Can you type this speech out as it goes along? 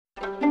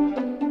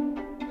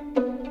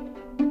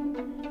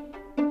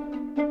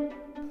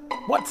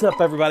What's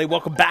up, everybody?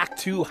 Welcome back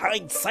to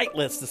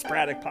Hindsightless, the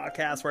sporadic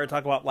podcast where I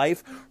talk about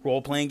life,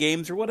 role-playing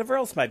games, or whatever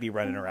else might be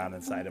running around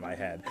inside of my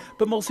head.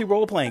 But mostly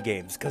role-playing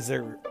games, because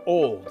they're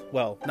old.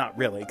 Well, not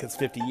really, because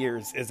 50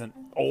 years isn't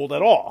old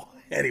at all.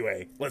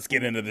 Anyway, let's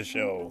get into the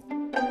show.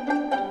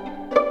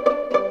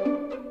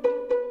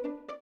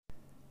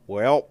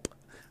 Well,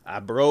 I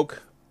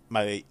broke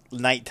my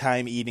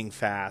nighttime eating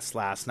fast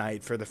last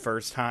night for the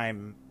first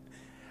time.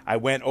 I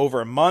went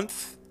over a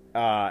month.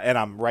 And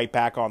I'm right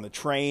back on the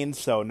train,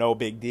 so no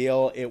big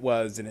deal. It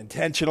was an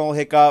intentional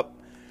hiccup.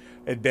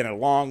 It'd been a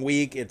long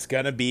week. It's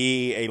going to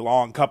be a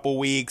long couple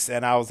weeks.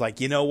 And I was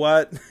like, you know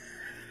what?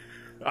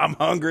 I'm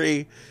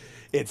hungry.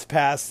 It's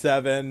past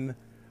 7.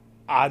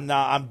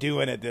 I'm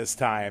doing it this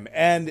time.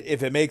 And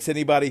if it makes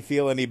anybody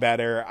feel any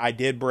better, I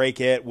did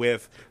break it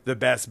with the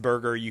best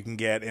burger you can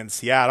get in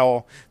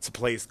Seattle. It's a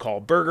place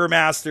called Burger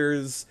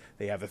Masters.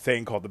 They have a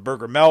thing called the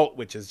Burger Melt,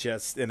 which is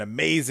just an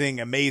amazing,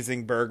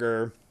 amazing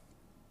burger.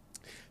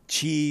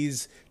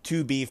 Cheese,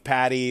 2 beef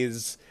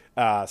patties,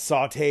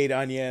 sauteed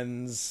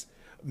onions,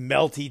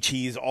 melty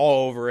cheese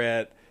all over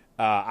it.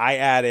 I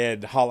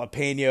added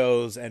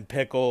jalapenos and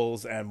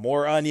pickles and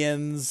more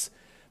onions.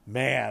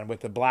 Man,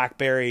 with the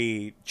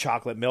blackberry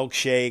chocolate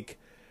milkshake.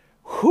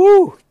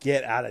 Whew,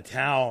 get out of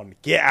town.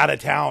 Get out of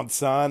town,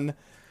 son.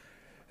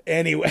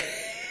 Anyway.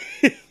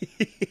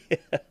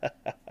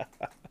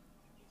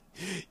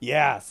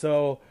 Yeah,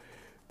 so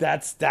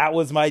that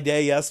was my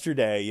day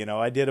yesterday. You know,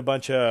 I did a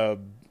bunch of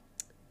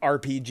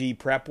RPG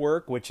prep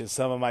work, which is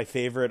some of my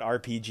favorite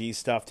RPG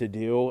stuff to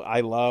do.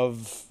 I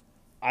love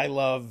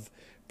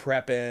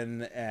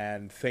prepping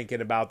and thinking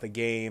about the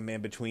game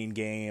in between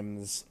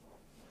games.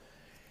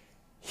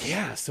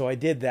 Yeah, so I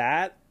did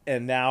that,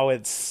 and now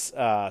it's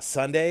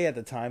Sunday at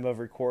the time of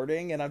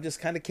recording, and I'm just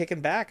kind of kicking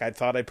back. I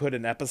thought I'd put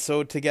an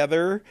episode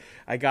together.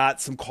 I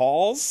got some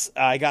calls.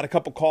 I got a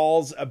couple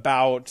calls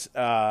about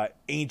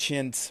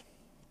ancient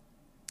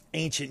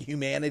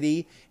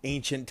humanity,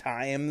 ancient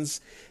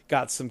times.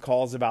 Got some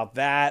calls about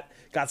that.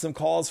 Got some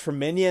calls from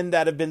Minion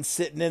that have been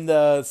sitting in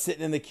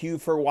the queue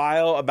for a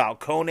while about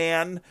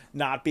Conan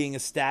not being a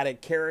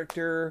static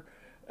character.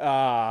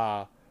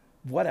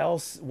 What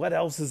else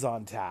is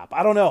on tap?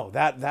 I don't know.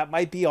 That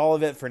might be all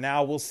of it for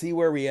now. We'll see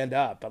where we end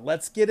up. But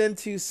let's get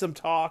into some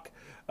talk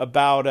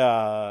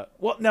about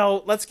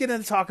let's get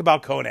into talk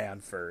about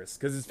Conan first,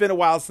 because it's been a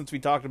while since we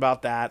talked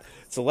about that.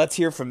 So let's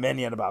hear from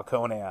Minion about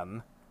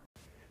Conan.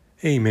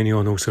 Hey,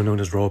 Minion, also known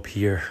as Rob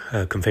here.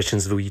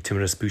 Confessions of a Wee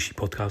Timorous Bushy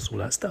podcast, all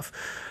that stuff.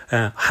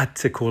 Had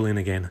to call in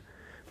again,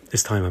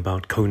 this time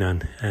about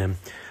Conan.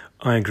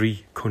 I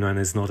agree, Conan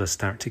is not a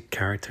static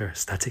character,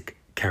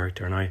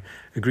 and I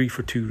agree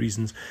for 2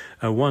 reasons.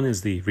 One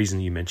is the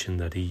reason you mentioned,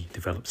 that he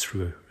develops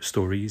through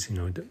stories,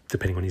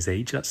 depending on his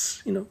age.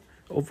 That's, an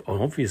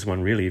obvious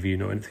one, really, if you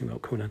know anything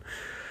about Conan.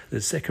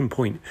 The second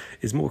point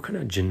is more kind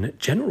of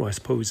general, I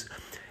suppose.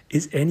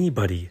 Is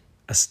anybody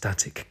a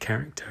static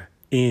character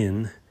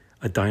in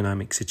a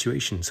dynamic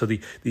situation? So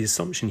the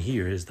assumption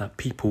here is that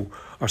people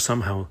are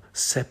somehow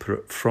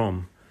separate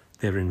from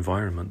their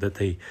environment, that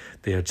they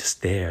are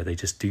just there, they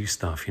just do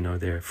stuff,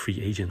 they're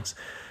free agents.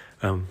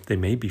 They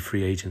may be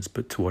free agents,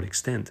 but to what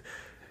extent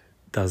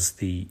does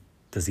the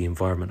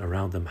environment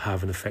around them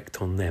have an effect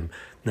on them?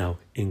 Now,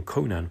 in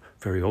Conan,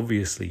 very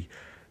obviously,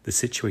 the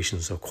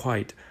situations are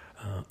quite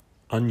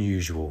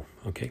unusual.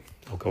 Okay,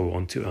 I'll go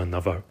on to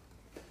another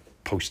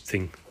post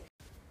thing.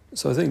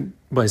 So I think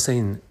by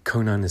saying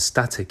Conan is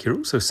static, you're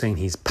also saying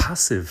he's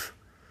passive.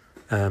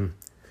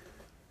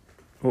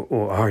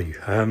 Or are you?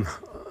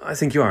 I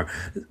think you are.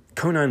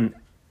 Conan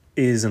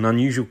is an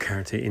unusual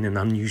character in an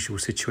unusual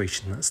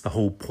situation. That's the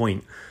whole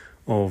point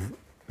of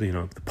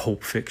the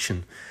pulp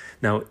fiction.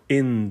 Now,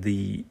 in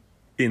the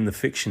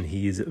fiction,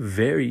 he is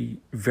very,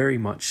 very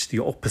much the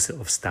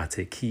opposite of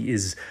static. He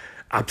is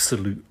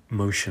absolute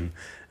motion.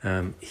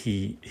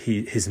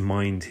 His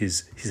mind,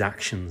 his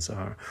actions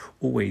are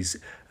always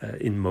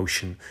in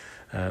motion,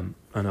 and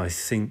I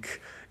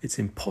think it's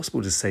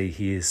impossible to say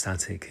he is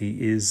static.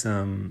 He is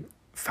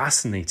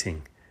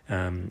fascinating,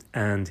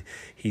 and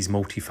he's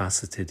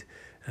multifaceted.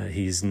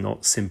 He's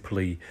not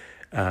simply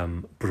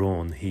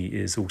brawn. He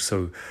is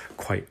also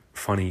quite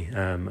funny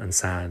and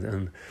sad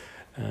and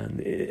an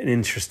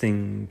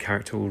interesting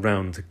character all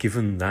round,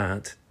 given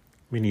that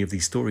many of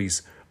these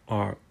stories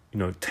are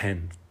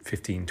 10,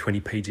 15, 20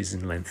 pages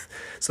in length.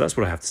 So that's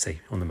what I have to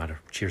say on the matter.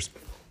 Cheers.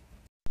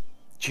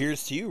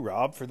 Cheers to you,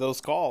 Rob, for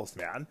those calls,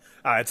 man.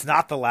 It's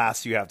not the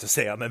last you have to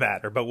say on the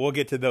matter, but we'll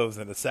get to those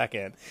in a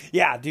second.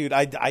 Yeah, dude,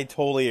 I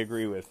totally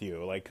agree with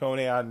you. Like,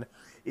 Conan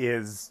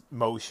is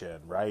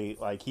motion, right?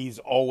 Like, he's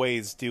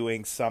always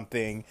doing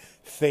something,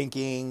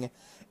 thinking,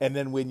 and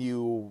then when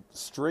you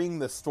string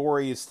the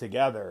stories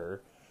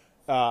together,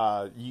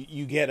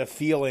 you get a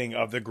feeling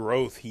of the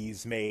growth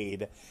he's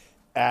made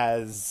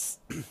as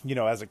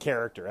as a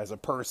character, as a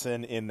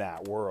person in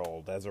that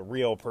world, as a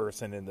real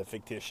person in the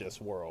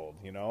fictitious world,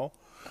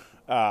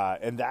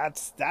 and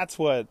that's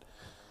what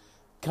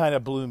kind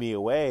of blew me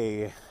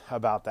away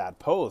about that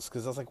post,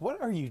 because I was like,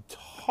 what are you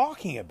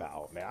talking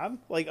about, man?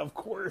 Like, of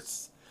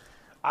course,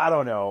 I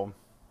don't know.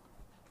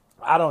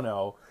 I don't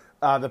know.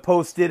 The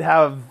post did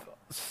have,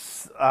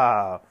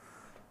 uh,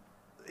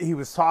 he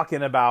was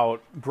talking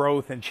about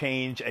growth and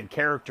change and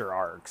character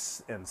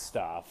arcs and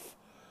stuff.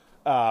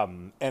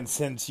 And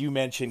since you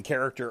mentioned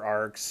character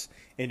arcs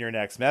in your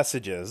next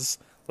messages,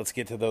 let's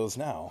get to those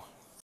now.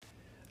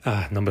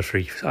 Number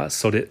 3.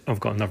 Sod it. I've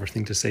got another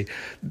thing to say.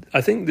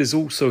 I think there's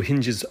also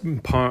hinges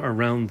in part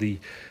around the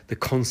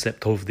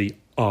concept of the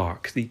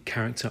arc, the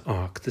character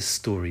arc, the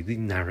story, the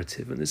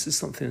narrative. And this is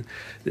something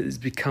that has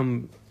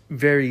become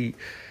very,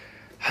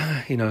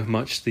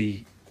 much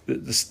the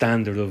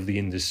standard of the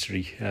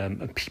industry.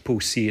 And people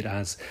see it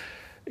as,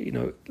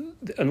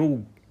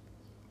 an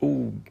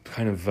all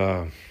kind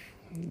of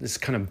this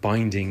kind of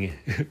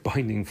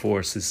binding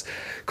force, this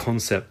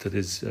concept that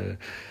is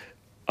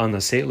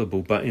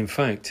unassailable. But in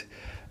fact,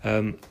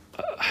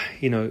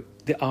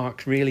 the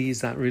arc really,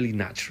 is that really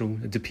natural?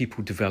 Do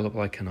people develop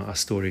like a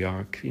story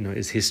arc?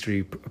 Is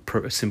history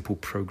a simple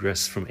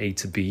progress from A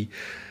to B,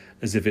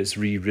 as if it's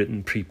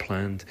rewritten,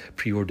 pre-planned,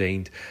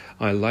 preordained?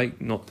 I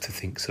like not to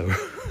think so.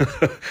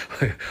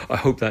 I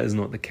hope that is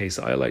not the case.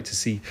 I like to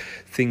see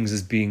things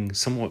as being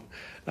somewhat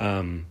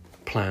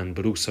planned,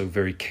 but also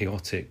very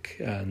chaotic,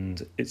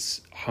 and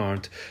it's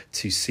hard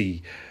to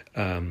see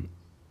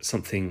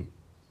something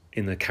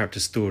in the character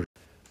story.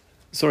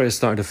 Sorry, I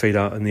started to fade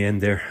out in the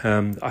end there.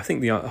 I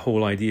think the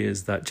whole idea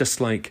is that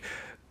just like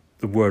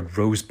the word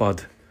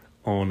rosebud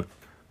on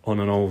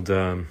an old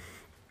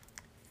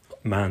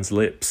man's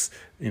lips,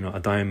 a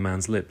dying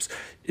man's lips,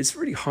 it's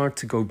really hard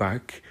to go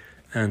back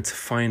and to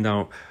find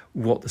out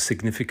what the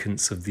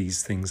significance of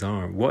these things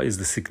are. What is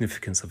the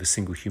significance of a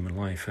single human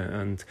life?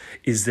 And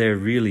is it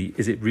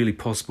really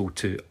possible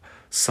to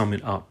sum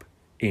it up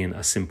in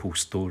a simple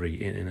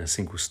story, in a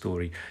single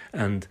story?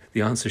 And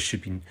the answer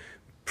should be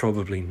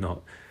probably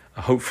not.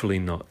 Hopefully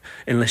not,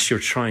 unless you're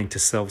trying to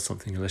sell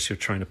something, unless you're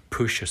trying to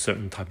push a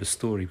certain type of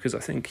story, because I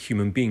think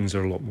human beings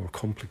are a lot more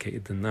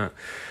complicated than that,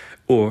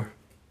 or,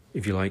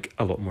 if you like,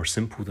 a lot more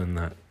simple than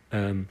that.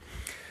 And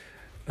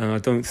I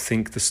don't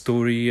think the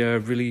story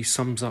really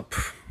sums up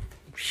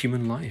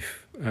human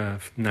life.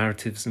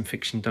 Narratives and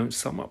fiction don't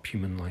sum up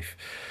human life.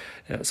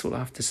 That's what I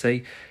have to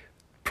say,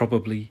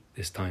 probably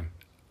this time.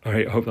 All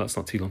right, I hope that's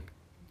not too long.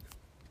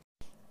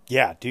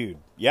 Yeah, dude.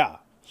 Yeah.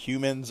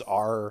 Humans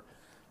are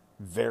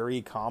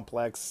very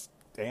complex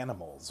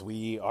animals.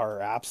 We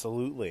are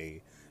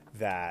absolutely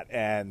that.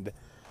 And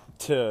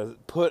to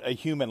put a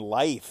human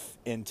life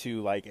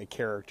into like a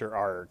character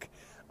arc,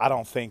 I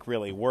don't think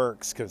really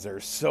works, because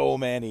there's so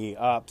many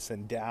ups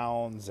and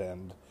downs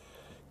and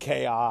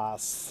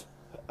chaos.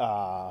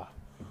 But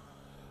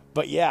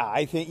yeah,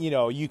 I think,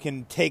 you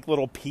can take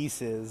little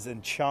pieces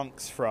and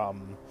chunks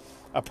from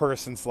a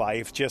person's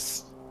life,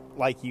 just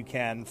like you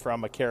can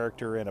from a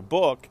character in a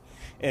book,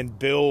 and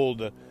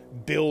build a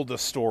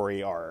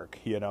story arc.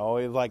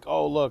 Like,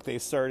 oh look, they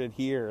started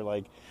here,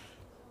 like,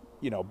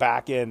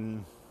 back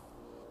in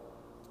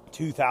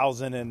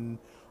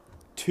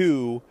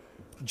 2002,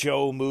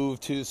 Joe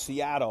moved to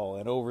Seattle,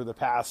 and over the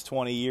past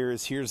 20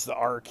 years, here's the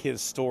arc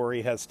his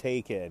story has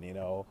taken.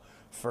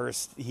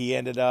 First he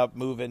ended up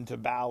moving to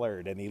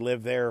Ballard, and he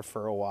lived there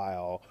for a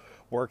while,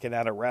 working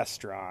at a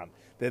restaurant.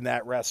 Then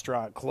that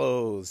restaurant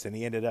closed, and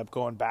he ended up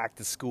going back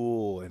to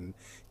school and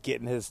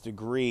getting his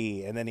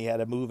degree. And then he had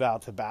to move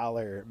out of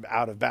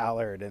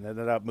Ballard, and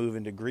ended up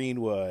moving to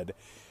Greenwood.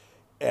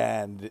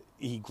 And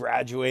he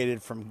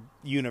graduated from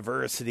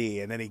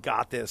university, and then he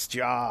got this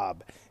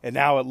job. And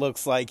now it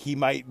looks like he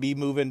might be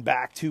moving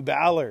back to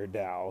Ballard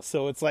now.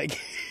 So it's like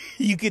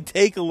you could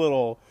take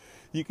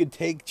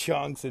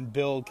chunks and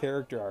build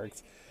character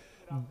arcs.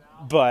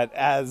 But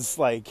as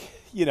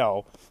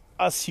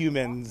us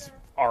humans,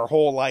 our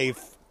whole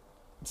life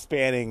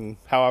spanning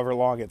however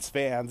long it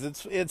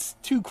spans, it's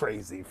too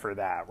crazy for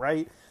that,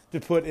 right? To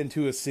put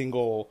into a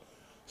single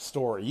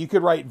story. You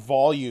could write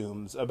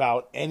volumes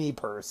about any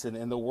person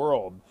in the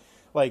world.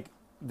 Like,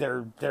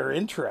 they're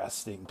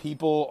interesting.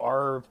 People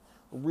are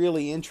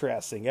really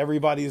interesting.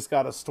 Everybody's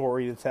got a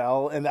story to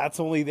tell, and that's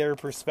only their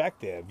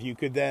perspective. You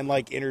could then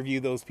interview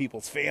those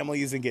people's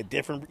families and get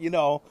different,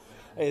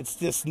 it's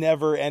this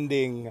never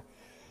ending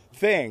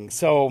thing.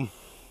 So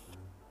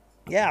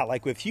yeah,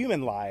 like with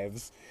human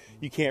lives,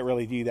 you can't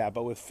really do that.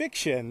 But with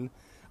fiction,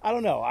 I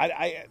don't know.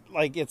 I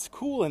like, it's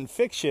cool in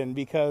fiction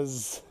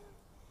because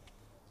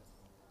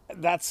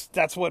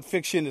that's what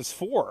fiction is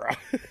for.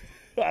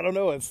 I don't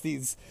know. It's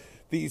these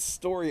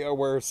story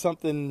where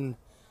something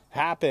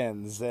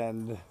happens,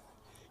 and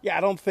yeah,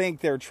 I don't think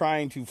they're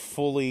trying to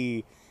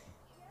fully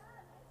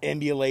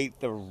emulate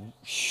the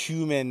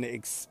human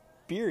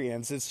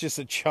experience. It's just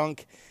a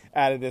chunk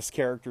out of this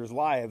character's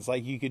lives,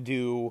 like you could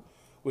do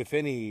with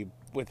any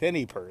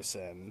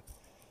person.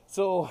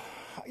 So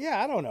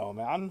yeah, I don't know,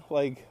 man.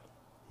 Like,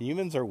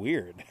 humans are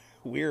weird.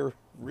 We're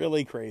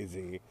really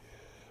crazy.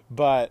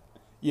 But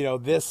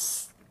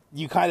this,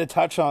 you kind of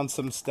touch on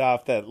some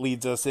stuff that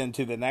leads us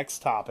into the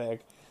next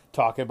topic,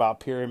 talking about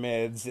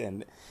pyramids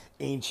and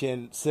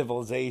ancient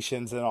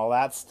civilizations and all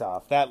that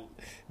stuff.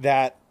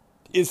 That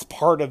is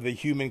part of the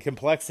human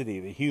complexity,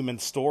 the human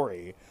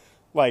story.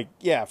 Like,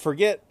 yeah,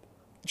 forget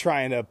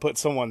trying to put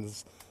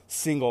someone's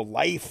single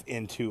life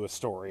into a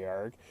story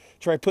arc.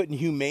 Try putting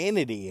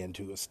humanity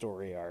into a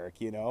story arc.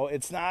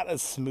 It's not a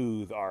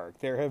smooth arc.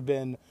 There have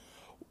been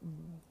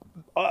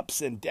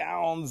ups and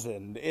downs,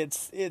 and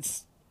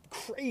it's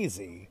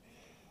crazy.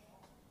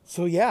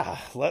 So yeah,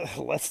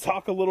 let's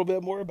talk a little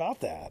bit more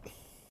about that.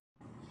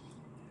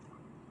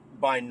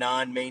 By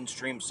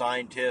non-mainstream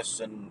scientists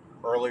and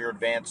earlier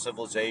advanced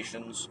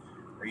civilizations,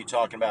 are you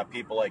talking about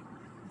people like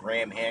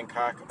Graham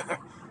Hancock?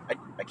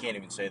 I can't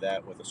even say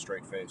that with a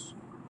straight face.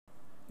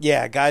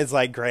 Yeah, guys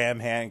like Graham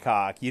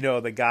Hancock,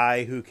 the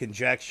guy who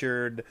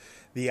conjectured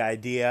the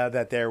idea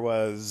that there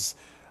was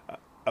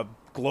a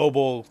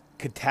global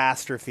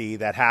catastrophe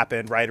that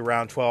happened right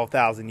around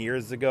 12,000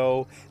 years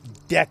ago,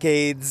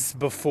 decades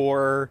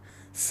before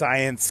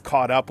science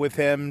caught up with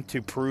him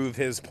to prove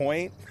his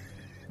point.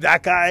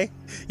 That guy?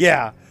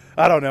 Yeah,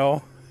 I don't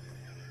know.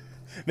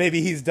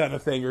 Maybe he's done a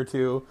thing or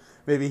two.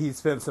 Maybe he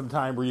spent some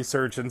time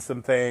researching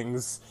some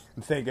things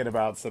and thinking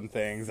about some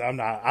things. I'm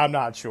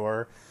not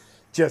sure.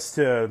 Just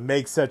to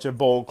make such a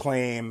bold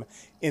claim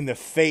in the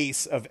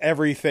face of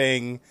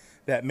everything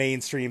that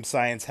mainstream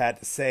science had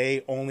to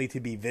say, only to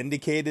be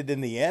vindicated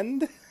in the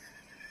end.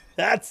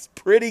 That's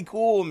pretty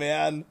cool,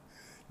 man.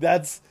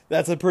 That's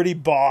a pretty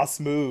boss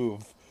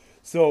move.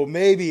 So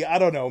maybe, I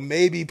don't know,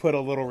 maybe put a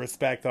little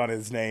respect on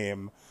his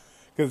name.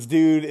 Because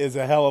dude is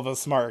a hell of a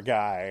smart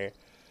guy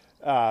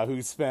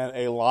who spent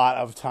a lot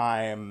of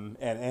time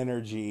and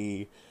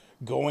energy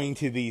going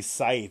to these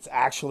sites,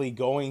 actually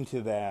going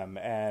to them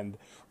and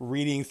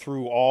reading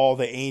through all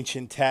the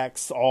ancient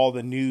texts, all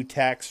the new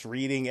texts,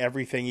 reading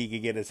everything he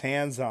could get his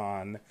hands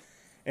on,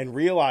 and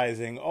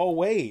realizing, oh,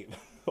 wait,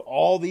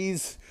 all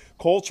these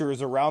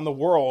cultures around the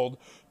world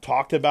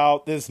talked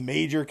about this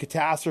major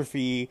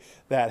catastrophe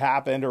that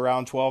happened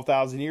around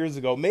 12,000 years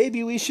ago.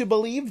 Maybe we should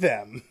believe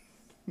them.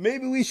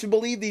 Maybe we should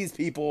believe these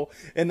people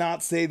and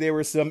not say they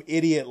were some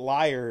idiot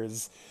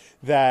liars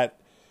that,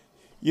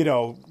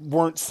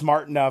 weren't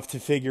smart enough to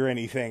figure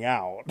anything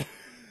out.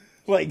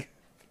 Like,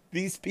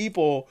 these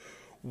people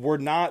were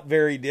not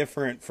very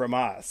different from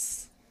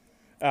us.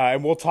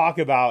 And we'll talk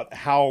about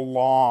how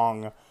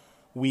long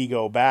we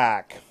go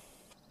back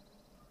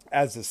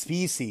as a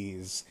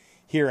species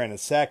here in a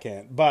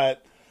second.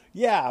 But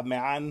yeah,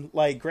 man,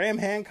 like Graham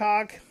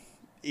Hancock,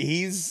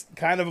 he's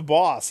kind of a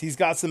boss. He's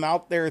got some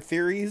out there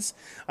theories.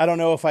 I don't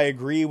know if I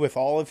agree with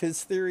all of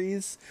his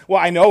theories.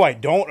 Well, I know I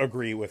don't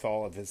agree with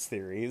all of his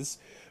theories,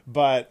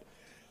 but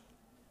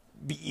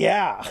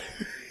yeah,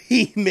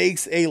 he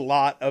makes a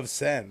lot of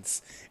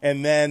sense.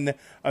 And then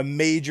a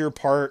major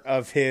part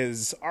of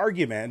his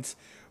argument,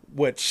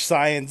 which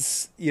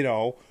science,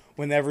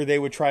 whenever they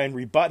would try and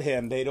rebut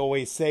him, they'd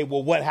always say,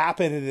 well, what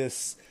happened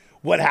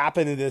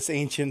to this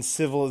ancient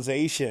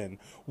civilization?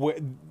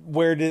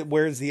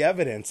 Where's the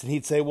evidence? And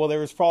he'd say, well, there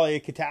was probably a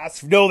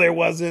catastrophe. No, there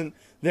wasn't.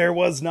 There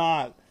was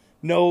not.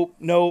 No.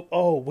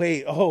 Oh,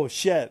 wait. Oh,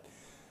 shit.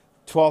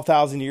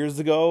 12,000 years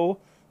ago,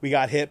 we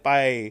got hit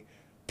by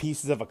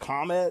pieces of a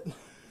comet,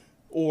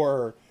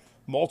 or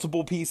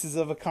multiple pieces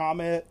of a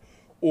comet,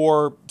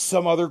 or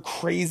some other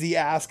crazy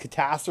ass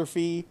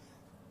catastrophe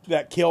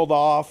that killed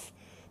off,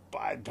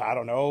 I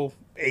don't know,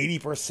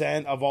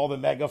 80% of all the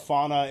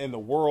megafauna in the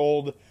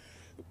world.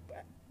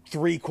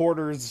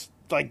 3/4,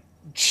 like,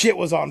 shit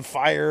was on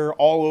fire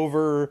all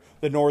over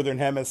the northern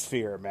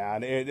hemisphere,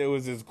 man. It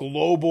was this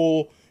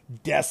global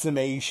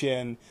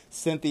decimation,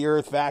 sent the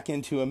earth back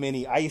into a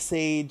mini ice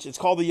age. It's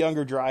called the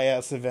Younger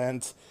Dryas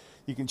event.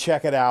 You can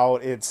check it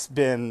out. It's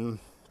been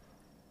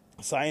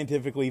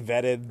scientifically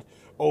vetted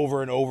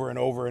over and over and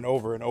over and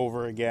over and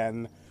over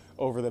again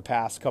over the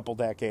past couple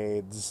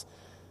decades,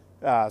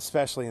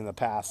 especially in the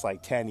past,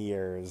 10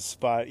 years.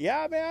 But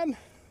yeah, man,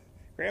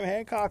 Graham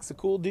Hancock's a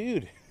cool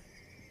dude.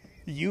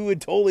 You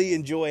would totally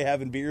enjoy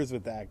having beers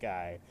with that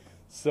guy.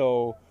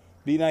 So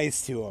be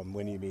nice to him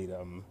when you meet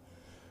him.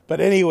 But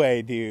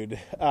anyway, dude,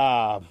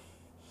 on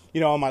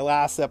my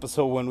last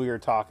episode when we were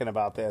talking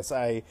about this,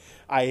 I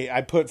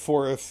put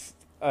forth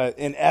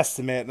an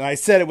estimate, and I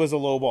said it was a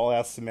lowball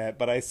estimate,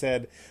 but I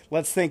said,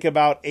 let's think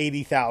about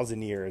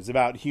 80,000 years,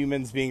 about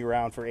humans being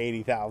around for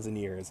 80,000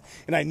 years.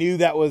 And I knew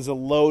that was a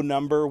low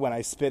number when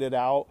I spit it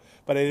out,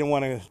 but I didn't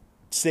want to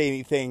say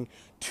anything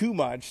too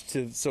much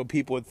so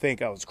people would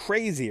think I was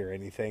crazy or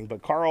anything.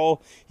 But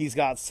Carl, he's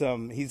got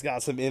some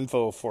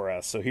info for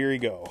us. So here you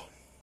go.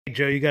 Hey,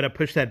 Joe, you got to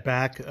push that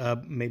back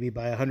maybe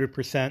by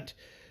 100%.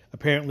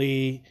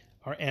 Apparently,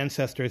 our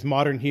ancestors,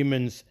 modern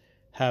humans,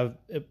 have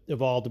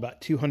evolved about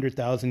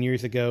 200,000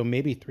 years ago,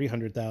 maybe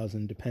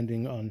 300,000,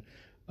 depending on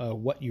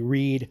what you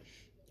read.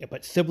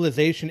 But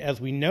civilization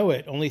as we know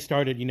it only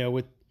started,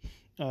 with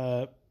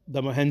the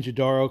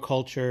Mohenjo-Daro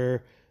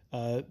culture,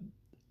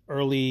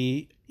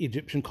 early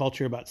Egyptian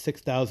culture about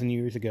 6,000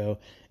 years ago.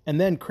 And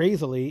then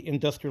crazily,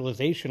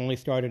 industrialization only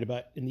started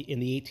about in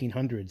the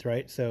 1800s,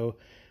 right? So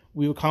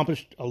we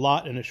accomplished a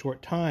lot in a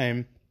short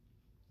time.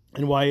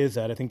 And why is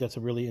that? I think that's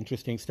a really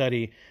interesting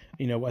study.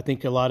 I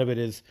think a lot of it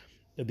is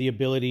the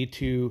ability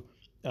to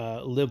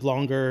live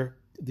longer,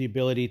 the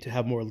ability to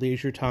have more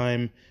leisure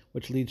time,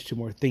 which leads to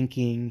more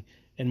thinking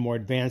and more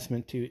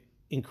advancement to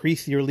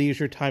increase your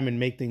leisure time and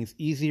make things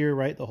easier,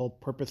 right? The whole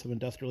purpose of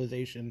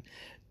industrialization.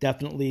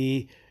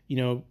 Definitely,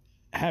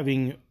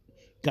 having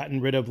gotten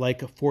rid of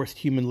like a forced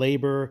human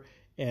labor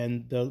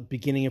and the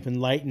beginning of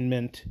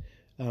enlightenment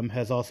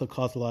has also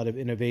caused a lot of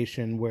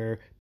innovation where,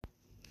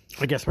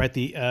 I guess, right,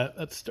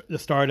 the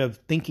start of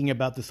thinking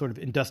about the sort of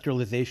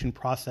industrialization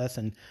process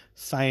and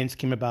science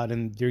came about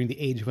during the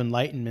Age of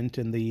Enlightenment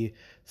in the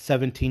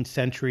 17th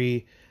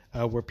century,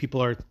 where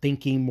people are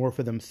thinking more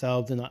for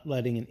themselves and not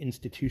letting an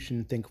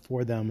institution think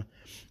for them.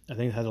 I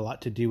think it has a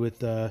lot to do with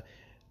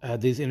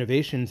these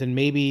innovations. And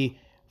maybe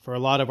for a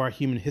lot of our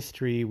human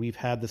history, we've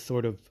had this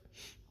sort of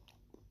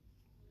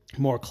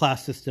more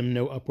class system,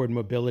 no upward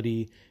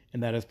mobility,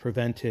 and that has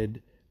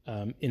prevented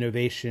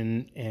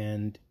innovation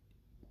and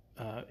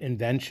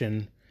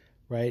invention,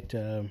 right?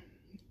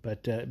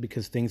 But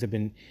because things have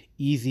been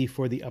easy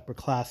for the upper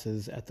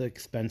classes at the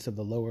expense of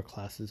the lower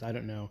classes. I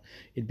don't know.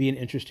 It'd be an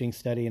interesting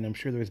study, and I'm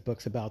sure there's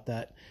books about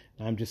that.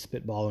 I'm just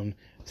spitballing.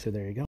 So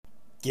there you go.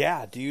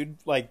 Yeah, dude.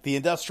 Like the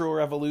Industrial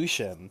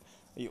Revolution.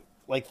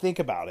 Think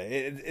about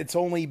it. It's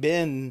only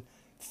been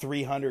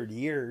 300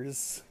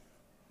 years,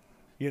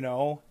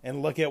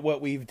 and look at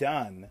what we've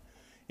done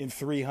in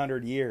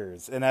 300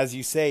 years. And as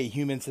you say,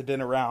 humans have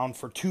been around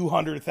for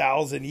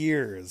 200,000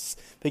 years.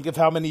 Think of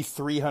how many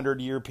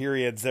 300-year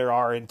periods there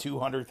are in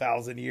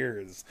 200,000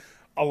 years.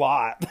 A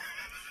lot.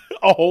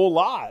 A whole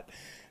lot,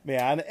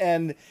 man.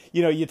 And,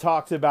 you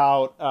talked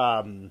about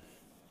the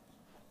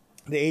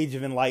Age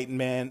of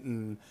Enlightenment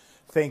and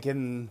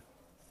thinking,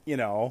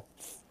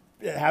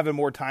 having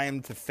more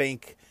time to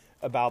think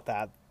about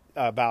that,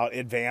 about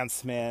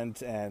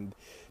advancement and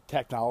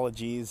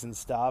technologies and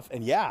stuff.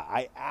 And yeah,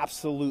 I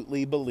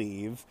absolutely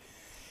believe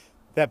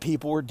that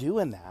people were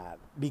doing that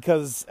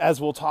because,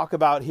 as we'll talk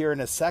about here in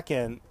a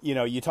second,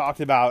 you talked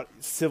about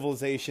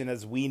civilization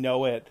as we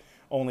know it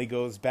only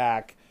goes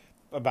back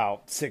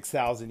about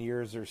 6,000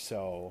 years or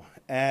so.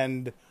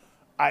 And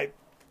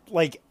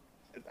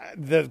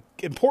the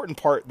important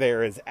part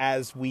there is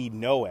as we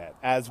know it,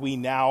 as we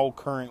now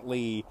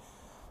currently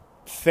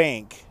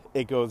think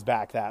it goes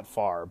back that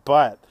far.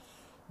 But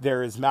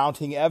there is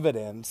mounting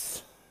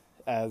evidence,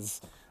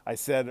 as I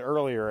said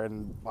earlier,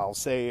 and I'll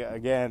say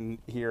again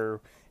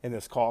here in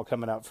this call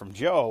coming up from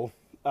Joe,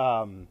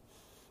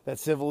 that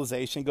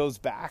civilization goes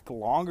back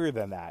longer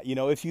than that.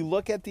 If you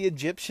look at the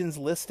Egyptians'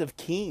 list of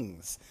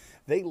kings,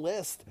 they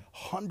list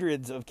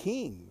hundreds of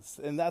kings.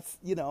 And that's,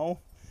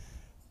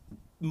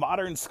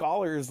 modern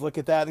scholars look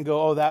at that and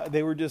go, oh, that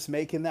they were just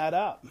making that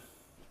up.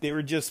 They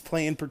were just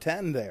playing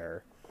pretend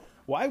there.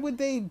 Why would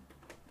they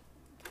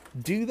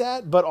do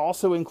that, but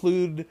also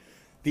include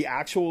the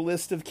actual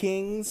list of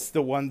kings,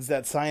 the ones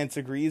that science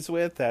agrees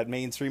with, that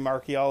mainstream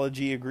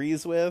archaeology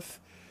agrees with,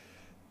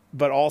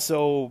 but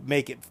also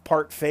make it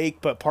part fake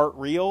but part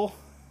real?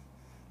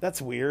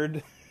 That's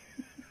weird.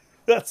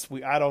 That's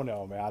weird. I don't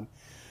know, man.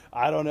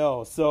 I don't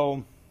know.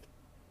 So,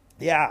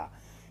 yeah,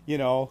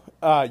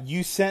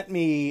 you sent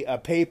me a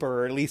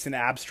paper, or at least an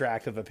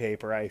abstract of a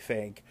paper, I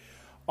think,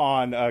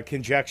 on a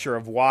conjecture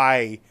of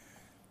why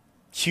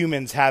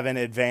humans haven't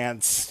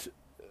advanced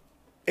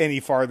any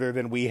farther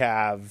than we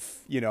have,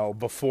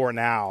 before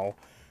now,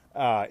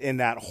 in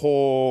that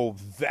whole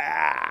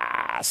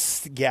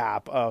vast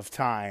gap of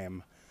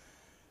time.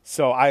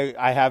 So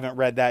I haven't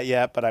read that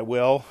yet, but I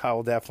will. I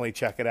will definitely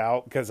check it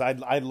out because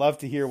I'd love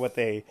to hear what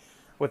they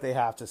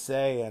have to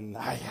say, and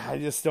I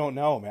just don't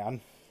know,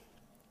 man.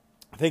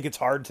 I think it's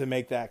hard to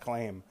make that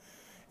claim,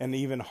 and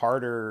even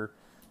harder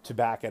to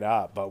back it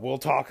up. But we'll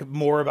talk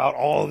more about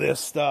all this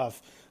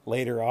stuff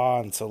later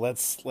on. So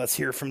let's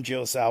hear from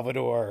Joe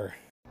Salvador.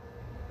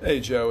 Hey,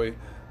 Joey.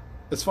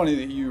 It's funny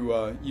that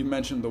you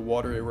mentioned the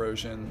water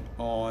erosion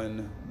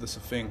on the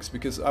Sphinx,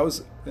 because I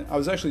was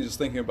actually just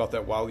thinking about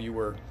that while you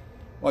were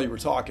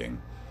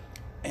talking,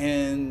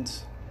 and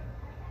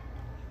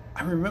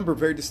I remember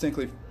very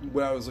distinctly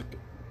when I was like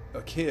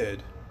a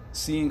kid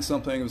seeing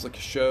something. It was like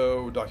a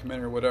show,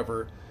 documentary,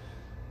 whatever,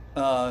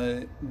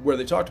 where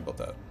they talked about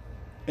that,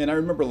 and I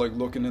remember like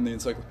looking in the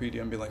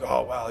encyclopedia and being like,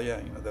 oh wow,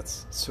 yeah,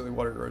 that's silly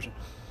water erosion.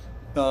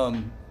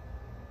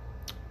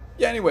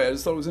 Yeah, anyway, I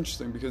just thought it was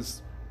interesting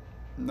because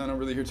I don't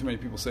really hear too many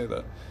people say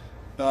that.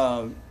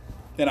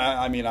 And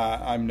I mean,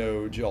 I'm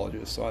no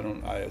geologist, so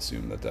I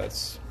assume that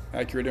that's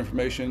accurate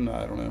information.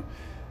 I don't know.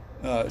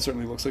 It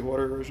certainly looks like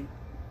water erosion.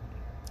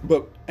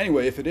 But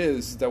anyway, if it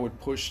is, that would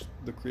push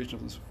the creation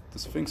of the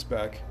Sphinx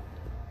back,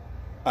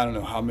 I don't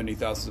know how many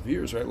thousands of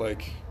years, right?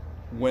 Like,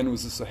 when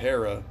was the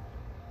Sahara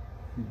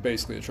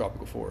basically a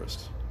tropical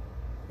forest?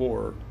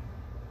 Or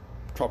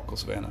tropical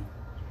savanna?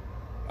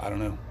 I don't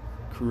know.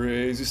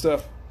 Crazy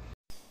stuff.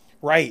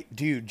 Right,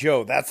 dude,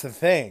 Joe, that's the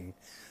thing.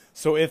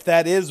 So if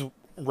that is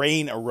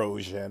rain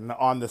erosion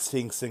on the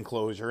Sphinx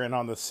enclosure and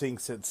on the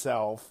Sphinx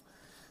itself,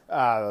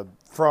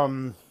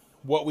 from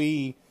what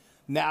we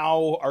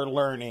now are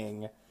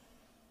learning,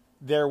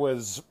 there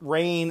was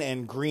rain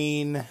and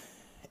green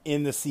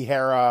in the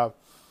Sahara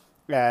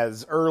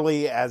as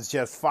early as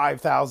just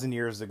 5,000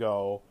 years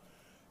ago.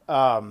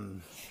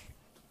 And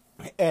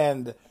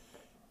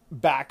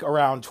back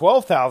around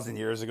 12,000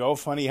 years ago,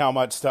 funny how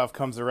much stuff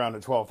comes around to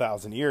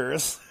 12,000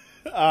 years,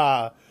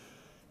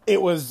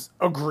 it was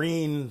a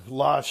green,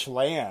 lush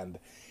land.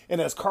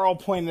 And as Carl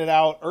pointed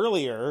out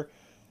earlier,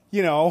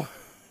 you know,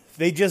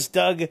 they just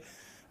dug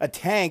a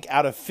tank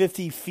out of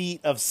 50 feet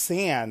of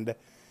sand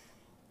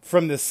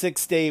from the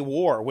 6-Day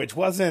War, which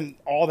wasn't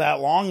all that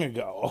long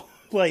ago.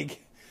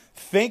 Like,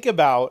 think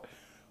about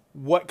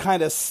what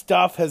kind of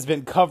stuff has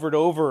been covered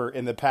over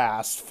in the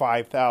past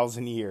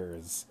 5,000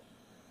 years.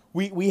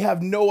 We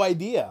have no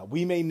idea.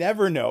 We may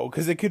never know,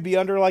 because it could be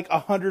under like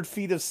 100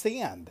 feet of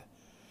sand.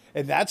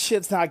 And that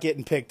shit's not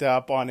getting picked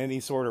up on any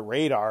sort of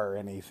radar or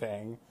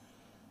anything.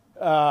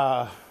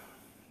 You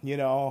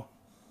know,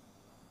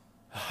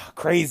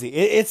 crazy.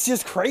 It's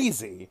just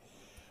crazy.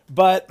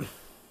 But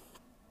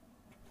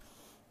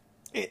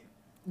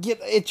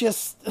it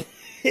just,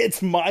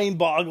 it's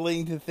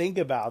mind-boggling to think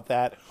about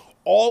that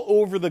all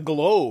over the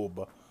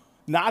globe,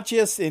 not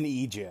just in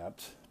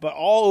Egypt, but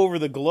all over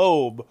the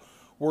globe,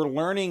 we're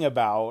learning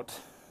about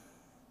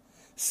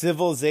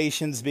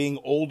civilizations being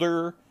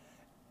older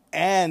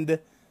and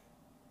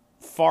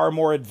far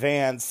more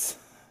advanced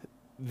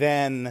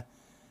than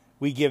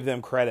we give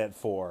them credit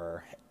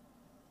for.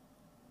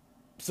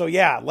 So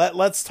yeah,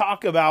 let's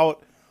talk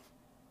about...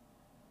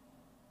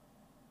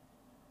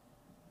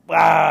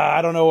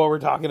 I don't know what we're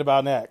talking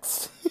about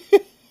next.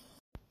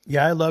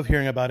 Yeah, I love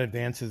hearing about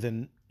advances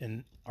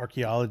in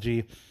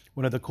archaeology.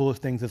 One of the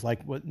coolest things is like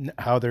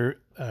how they're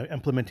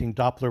implementing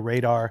Doppler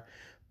radar.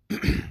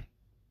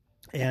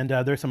 And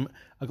there's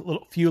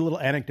few little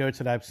anecdotes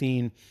that I've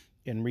seen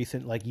in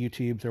recent like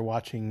YouTubes or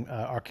watching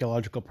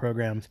archaeological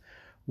programs.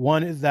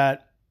 One is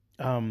that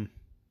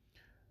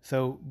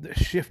so the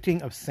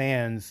shifting of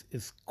sands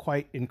is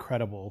quite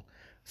incredible.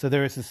 So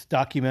there is this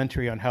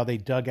documentary on how they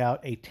dug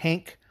out a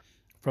tank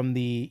from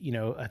the,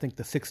 I think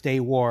the 6-Day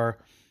War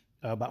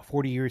about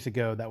 40 years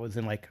ago that was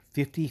in like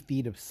 50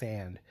 feet of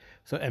sand.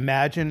 So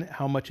imagine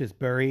how much is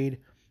buried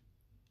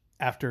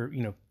after,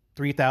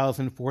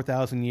 3,000,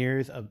 4,000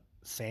 years of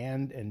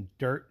sand and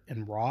dirt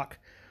and rock.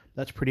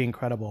 That's pretty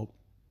incredible.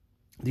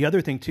 The other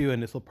thing too,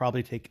 and this will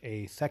probably take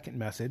a second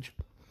message,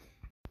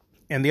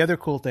 and the other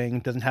cool thing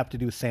doesn't have to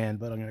do with sand,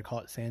 but I'm going to call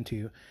it sand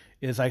too,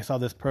 is I saw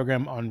this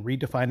program on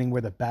redefining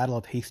where the Battle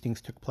of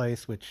Hastings took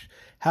place, which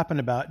happened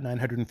about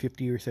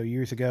 950 or so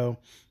years ago.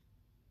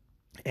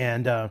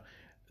 And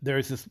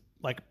there's this,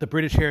 like the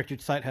British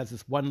Heritage Site has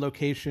this one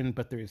location,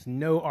 but there's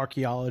no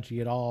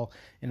archaeology at all.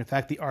 And in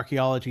fact, the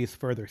archaeology is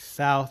further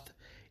south,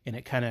 and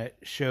it kind of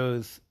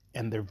shows,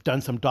 and they've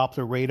done some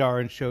Doppler radar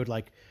and showed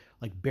like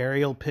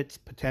burial pits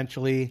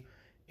potentially,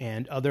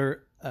 and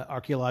other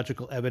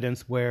archaeological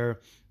evidence where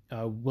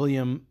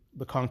William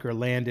the Conqueror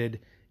landed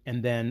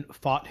and then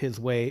fought his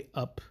way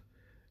up,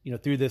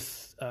 through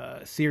this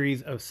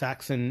series of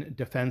Saxon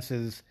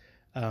defenses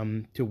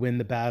to win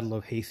the Battle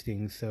of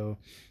Hastings. So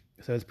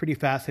it's pretty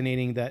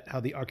fascinating that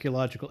how the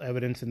archaeological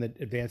evidence and the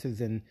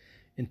advances in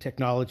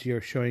technology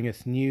are showing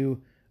us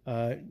new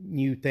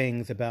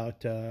things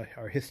about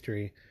our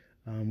history,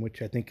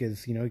 which I think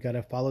is, you got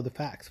to follow the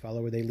facts,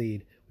 follow where they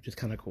lead, which is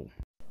kind of cool.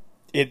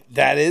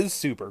 That is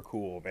super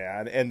cool,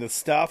 man. And the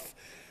stuff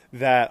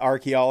that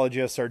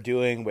archaeologists are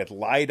doing with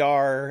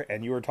LiDAR,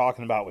 and you were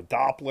talking about with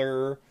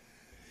Doppler,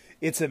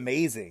 it's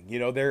amazing.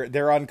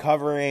 They're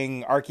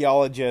uncovering,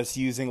 archaeologists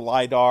using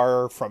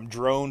LiDAR from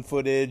drone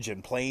footage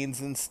and planes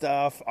and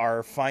stuff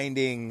are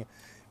finding,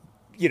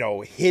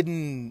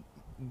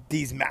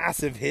 these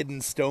massive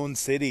hidden stone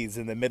cities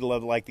in the middle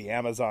of like the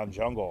Amazon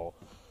jungle,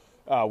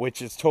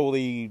 which is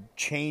totally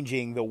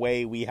changing the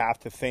way we have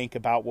to think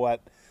about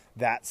what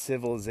that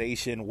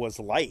civilization was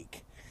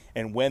like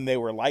and when they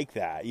were like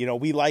that.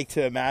 We like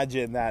to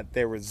imagine that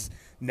there was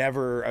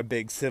never a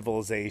big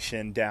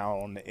civilization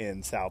down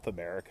in South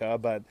America,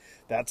 but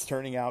that's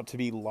turning out to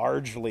be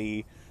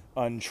largely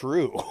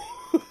untrue,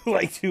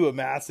 like to a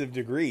massive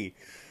degree.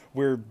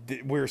 We're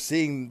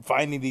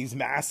finding these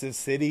massive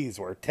cities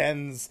where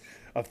tens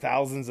of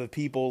thousands of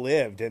people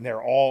lived, and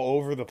they're all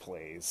over the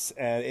place,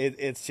 and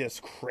it's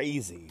just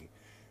crazy,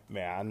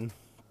 man.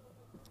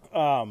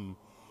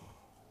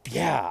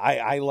 Yeah,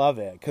 I love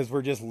it because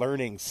we're just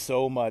learning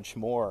so much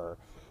more.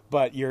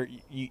 But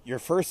your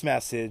first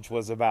message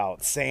was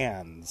about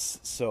sands,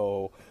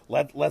 so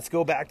let's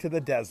go back to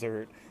the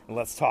desert and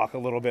let's talk a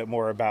little bit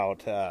more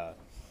about the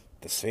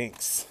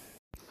Sphinx.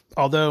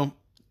 Although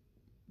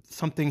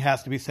something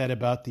has to be said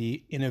about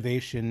the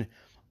innovation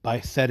by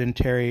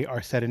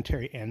our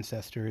sedentary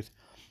ancestors.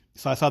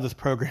 So I saw this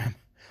program.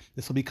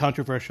 This will be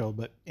controversial,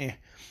 but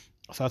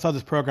So I saw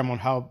this program on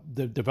how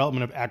the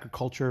development of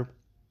agriculture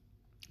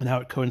and how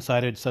it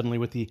coincided suddenly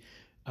with the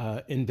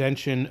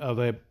invention of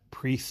a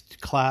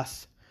priest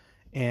class.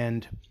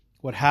 And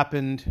what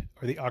happened,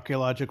 or the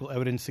archaeological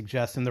evidence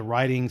suggests, and the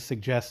writings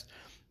suggest,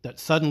 that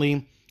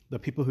suddenly the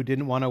people who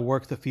didn't want to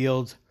work the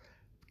fields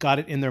got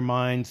it in their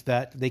minds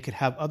that they could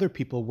have other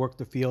people work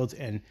the fields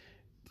and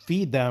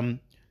feed them,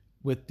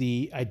 with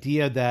the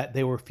idea that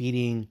they were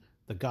feeding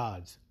the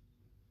gods,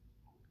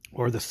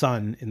 or the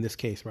sun in this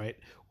case, right?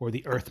 Or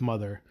the earth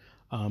mother.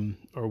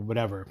 or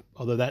whatever.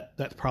 Although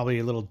that's probably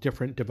a little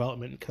different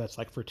development because that's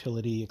like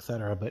fertility,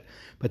 etc.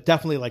 But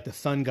definitely like the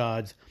sun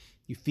gods,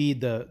 you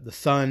feed the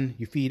sun,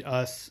 you feed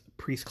us,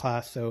 priest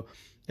class. So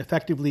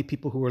effectively,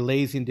 people who were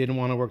lazy and didn't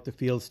want to work the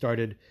field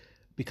started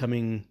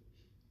becoming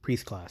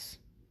priest class.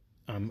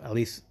 At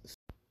least.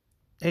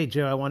 Hey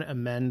Joe, I want to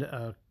amend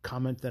a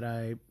comment that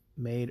I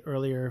made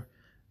earlier,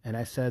 and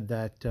I said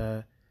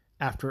that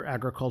after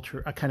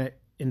agriculture, I kind of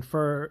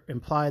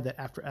imply that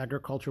after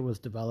agriculture was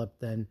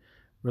developed, then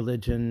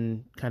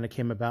religion kind of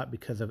came about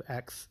because of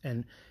X.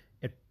 And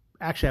it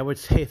actually, I would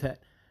say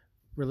that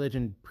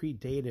religion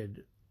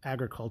predated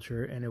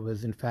agriculture, and it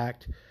was in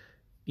fact,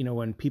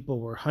 when people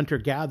were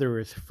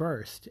hunter-gatherers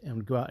first and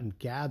would go out and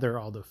gather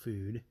all the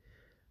food,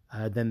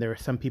 then there were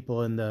some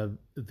people in the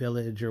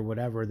village or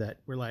whatever that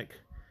were like,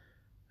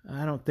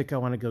 I don't think I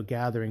want to go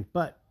gathering,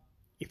 but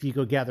if you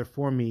go gather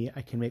for me,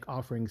 I can make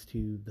offerings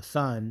to the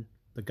sun,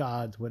 the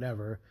gods,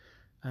 whatever,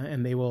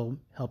 and they will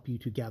help you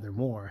to gather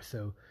more.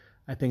 So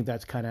I think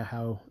that's kind of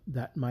how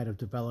that might have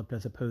developed,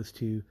 as opposed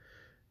to,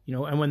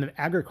 and when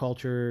the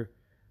agriculture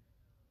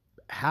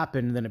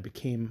happened, then it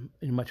became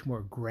in a much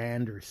more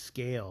grander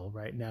scale.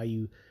 Right now,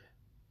 you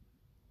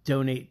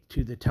donate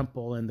to the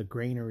temple and the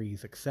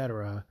granaries,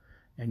 etc.,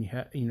 and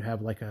you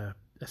have like a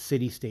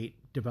city-state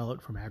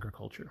developed from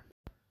agriculture.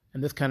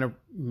 And this kind of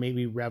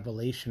maybe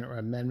revelation or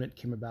amendment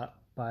came about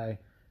by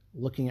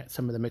looking at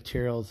some of the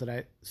materials that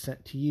I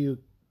sent to you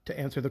to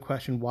answer the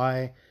question,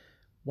 why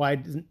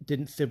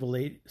didn't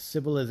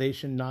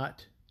civilization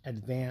not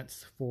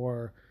advance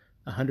for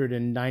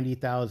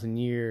 190,000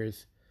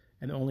 years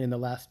and only in the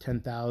last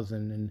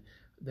 10,000? And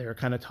they're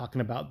kind of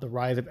talking about the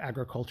rise of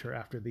agriculture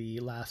after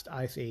the last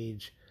ice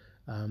age,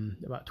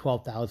 about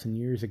 12,000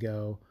 years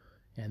ago.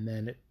 And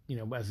then,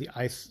 as the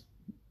ice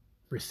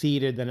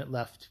receded, then it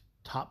left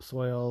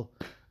topsoil,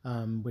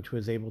 which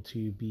was able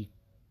to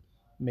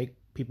make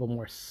people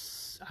more,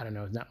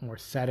 not more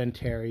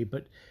sedentary,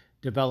 but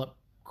develop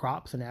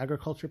crops and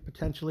agriculture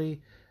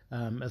potentially,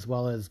 as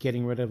well as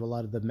getting rid of a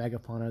lot of the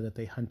megafauna that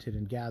they hunted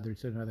and gathered.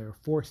 So now they were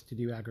forced to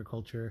do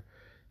agriculture.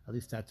 At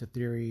least that's a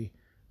theory.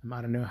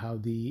 I don't know how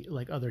the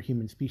other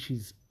human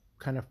species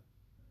kind of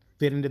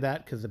fit into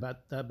that, because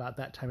about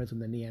that time is when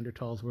the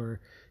Neanderthals were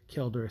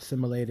killed or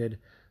assimilated.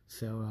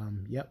 So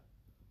yep.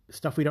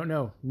 Stuff we don't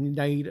know.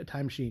 I need a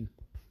time machine.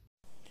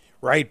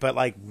 Right, but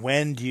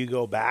when do you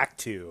go back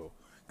to?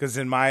 Because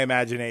in my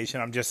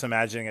imagination, I'm just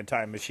imagining a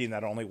time machine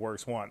that only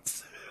works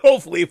once.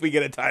 Hopefully, if we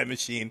get a time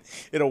machine,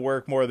 it'll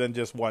work more than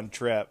just one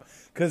trip.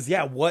 Because,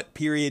 what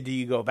period do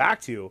you go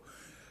back to?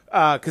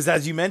 Because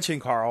as you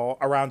mentioned, Carl,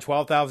 around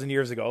 12,000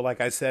 years ago,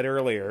 like I said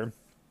earlier,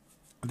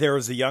 there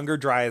was a Younger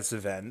Dryas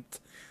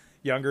event,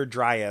 Younger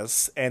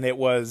Dryas, and it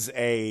was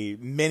a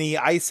mini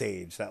ice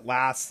age that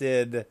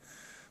lasted,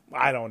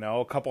 I don't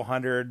know, a couple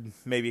hundred,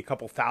 maybe a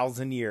couple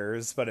thousand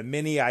years, but a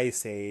mini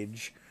ice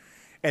age.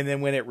 And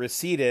then when it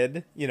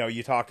receded,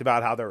 you talked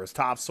about how there was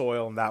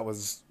topsoil, and that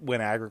was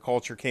when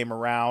agriculture came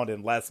around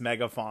and less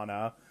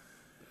megafauna.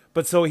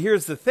 But so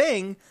here's the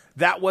thing,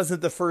 that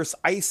wasn't the first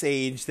ice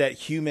age that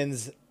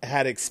humans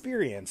had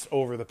experienced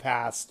over the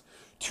past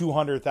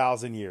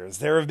 200,000 years.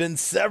 There have been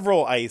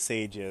several ice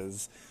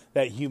ages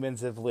that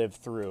humans have lived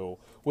through,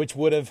 which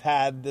would have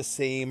had the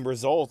same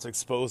results,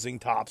 exposing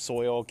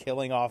topsoil,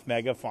 killing off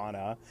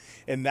megafauna.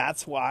 And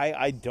that's why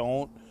I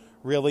don't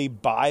really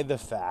buy the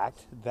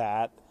fact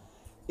that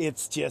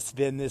it's just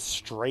been this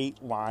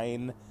straight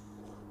line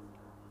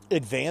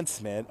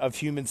advancement of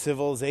human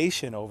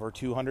civilization over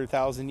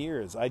 200,000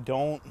 years. I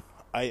don't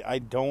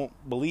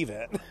believe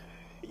it,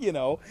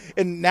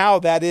 and now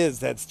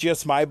that's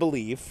just my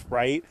belief,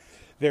 right?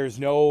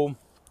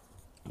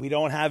 We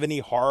don't have any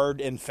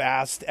hard and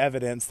fast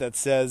evidence that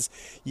says,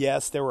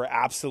 yes, there were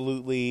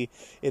absolutely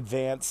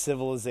advanced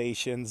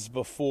civilizations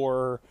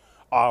before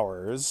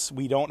ours.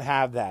 We don't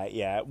have that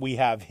yet. We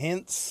have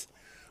hints.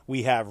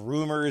 We have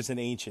rumors in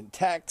ancient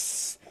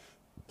texts.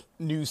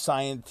 New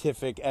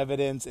scientific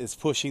evidence is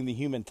pushing the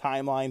human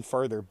timeline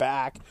further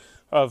back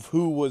of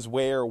who was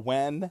where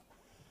when,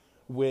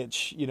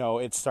 which,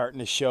 it's starting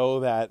to show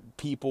that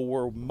people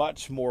were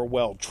much more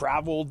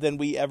well-traveled than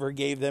we ever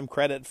gave them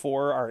credit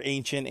for, our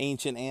ancient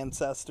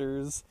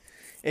ancestors.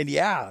 And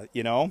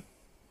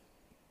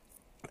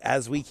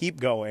as we keep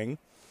going,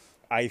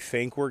 I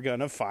think we're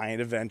going to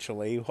find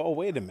eventually, oh,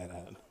 wait a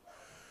minute.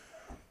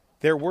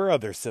 There were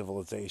other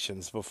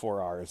civilizations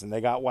before ours, and they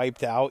got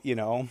wiped out,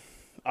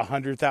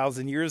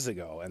 100,000 years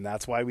ago, and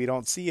that's why we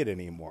don't see it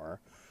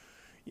anymore.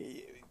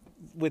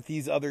 With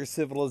these other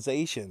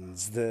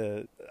civilizations,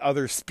 the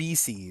other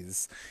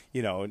species,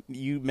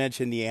 you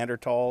mentioned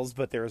Neanderthals,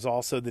 but there's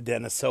also the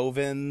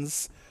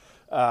Denisovans.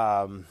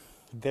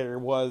 There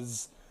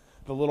was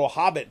the little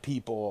hobbit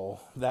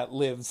people that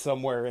lived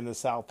somewhere in the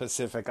South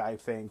Pacific, I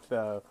think.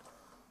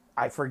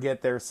 I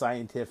forget their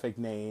scientific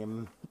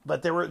name,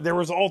 but there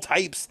was all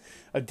types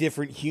of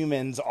different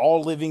humans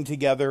all living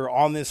together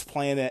on this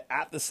planet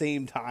at the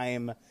same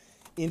time,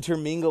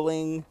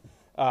 intermingling,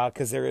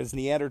 because there is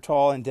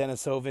Neanderthal and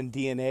Denisovan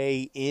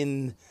DNA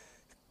in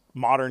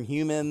modern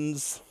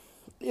humans.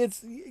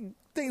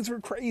 things were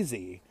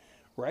crazy,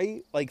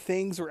 right? Like,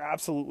 things were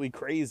absolutely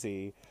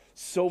crazy.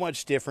 So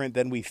much different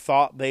than we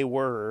thought they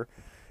were.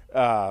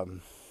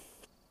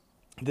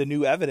 The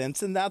new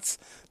evidence, and that's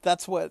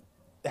what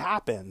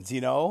happens,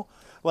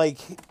 Like,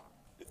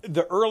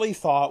 the early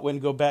thought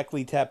when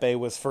Göbekli Tepe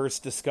was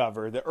first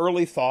discovered, the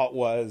early thought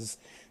was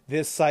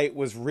this site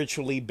was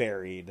ritually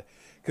buried,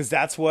 because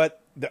that's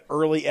what the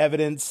early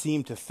evidence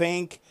seemed to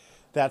think.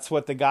 That's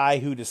what the guy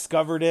who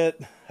discovered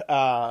it,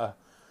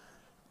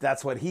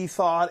 that's what he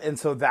thought. And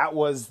so that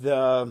was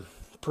the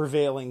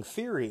prevailing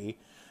theory.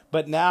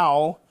 But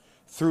now,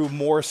 through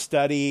more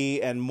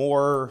study and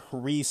more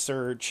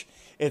research,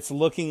 it's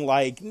looking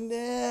like,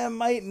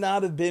 might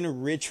not have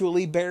been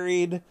ritually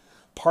buried.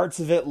 Parts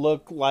of it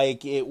look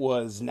like it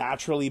was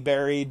naturally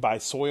buried by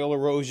soil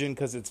erosion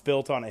because it's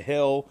built on a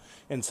hill.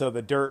 And so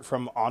the dirt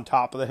from on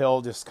top of the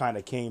hill just kind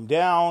of came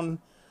down.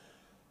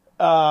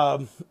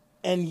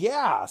 And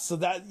yeah, so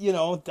that,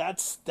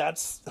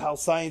 that's how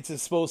science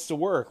is supposed to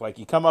work. Like,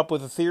 you come up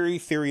with a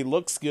theory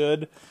looks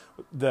good.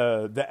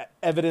 The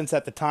evidence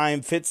at the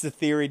time fits the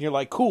theory, and you're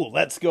like, cool,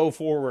 let's go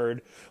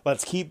forward.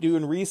 Let's keep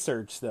doing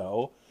research,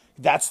 though.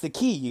 That's the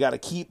key. You got to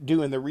keep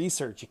doing the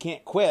research. You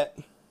can't quit.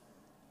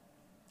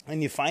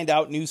 And you find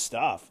out new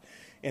stuff,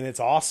 and it's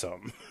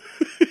awesome.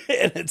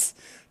 And it's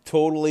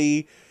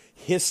totally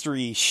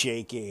history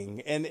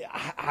shaking. And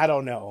I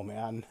don't know,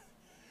 man.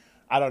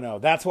 I don't know.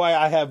 That's why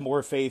I have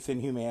more faith in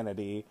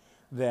humanity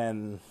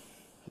than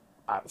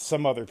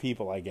some other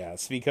people, I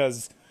guess,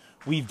 because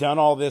we've done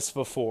all this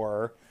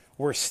before.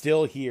 We're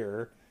still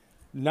here.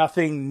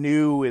 Nothing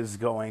new is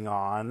going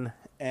on.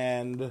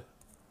 And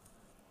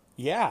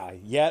yeah,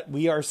 yet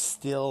we are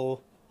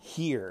still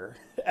here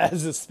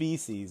as a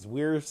species.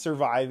 We're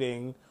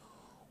surviving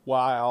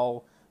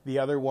while the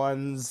other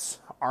ones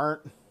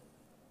aren't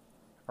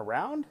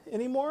around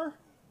anymore?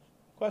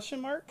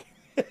 Question mark?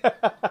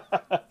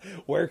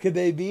 Where could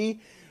they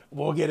be?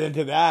 We'll get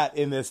into that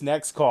in this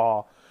next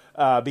call,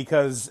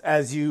 because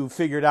as you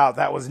figured out,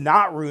 that was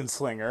not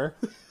Runeslinger.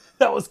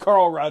 That was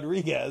Carl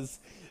Rodriguez.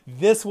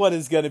 This one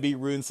is going to be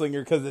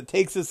Runeslinger because it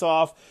takes us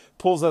off,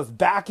 pulls us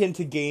back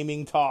into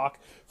gaming talk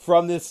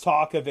from this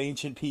talk of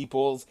ancient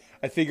peoples.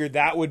 I figured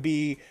that would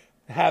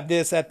have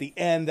this at the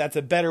end. That's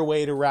a better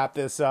way to wrap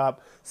this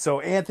up.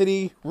 So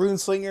Anthony,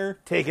 Runeslinger,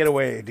 take it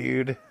away,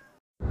 dude.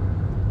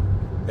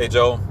 Hey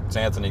Joe, it's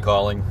Anthony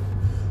calling.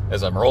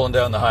 As I'm rolling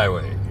down the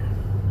highway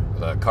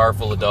with a car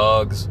full of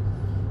dogs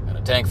and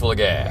a tank full of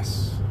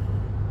gas.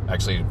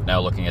 Actually, now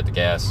looking at the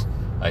gas,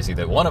 I see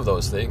that one of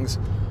those things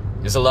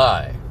is a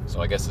lie. So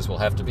I guess this will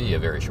have to be a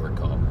very short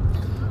call.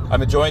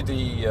 I'm enjoying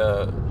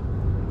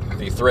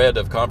the thread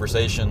of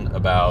conversation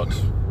about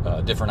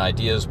different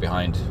ideas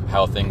behind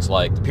how things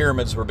like the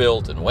pyramids were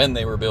built and when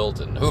they were built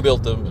and who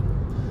built them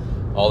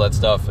and all that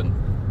stuff.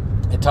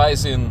 And it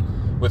ties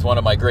in with one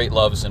of my great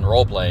loves in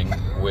role-playing,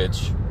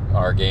 which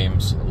are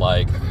games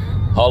like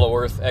Hollow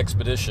Earth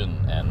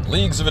Expedition and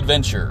Leagues of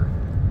Adventure,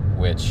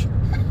 which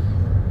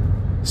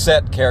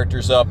set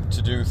characters up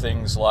to do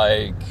things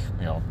like,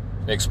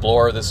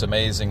 explore this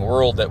amazing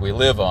world that we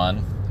live on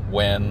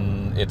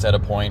when it's at a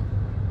point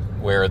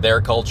where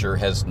their culture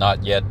has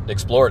not yet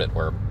explored it,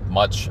 where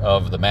much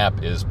of the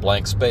map is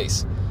blank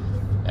space.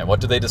 And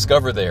what do they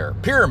discover there?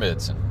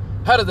 Pyramids. And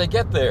how do they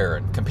get there?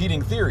 And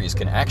competing theories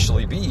can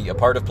actually be a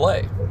part of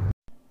play.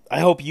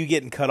 I hope you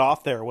getting cut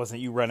off there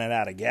wasn't you running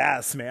out of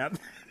gas, man.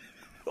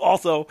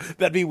 Also,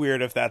 that'd be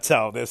weird if that's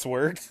how this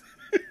works.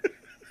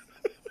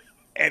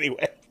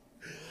 Anyway,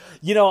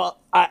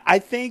 I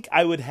think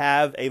I would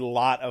have a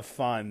lot of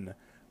fun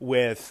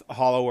with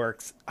Hollow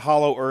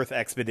Earth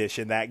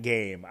Expedition, that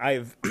game.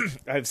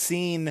 I've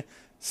seen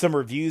some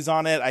reviews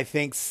on it. I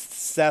think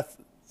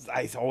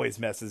I always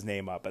mess his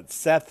name up, but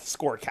Seth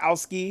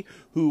Skorkowski,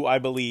 who I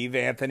believe,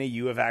 Anthony,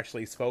 you have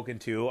actually spoken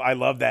to. I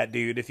love that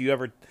dude. If you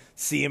ever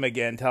see him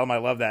again, tell him I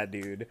love that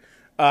dude.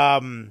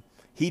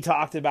 He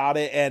talked about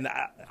it, and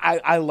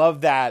I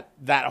love that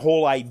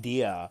whole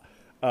idea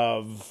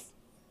of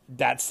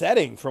that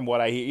setting from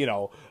what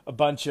a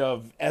bunch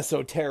of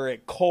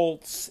esoteric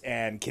cults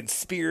and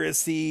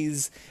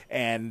conspiracies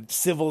and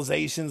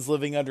civilizations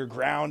living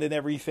underground and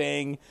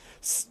everything.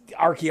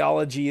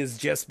 Archaeology is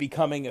just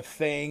becoming a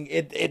thing.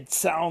 It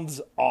sounds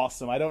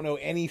awesome. I don't know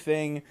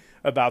anything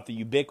about the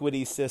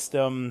Ubiquity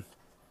system,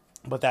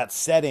 but that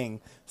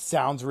setting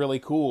sounds really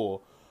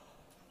cool.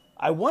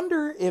 I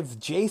wonder if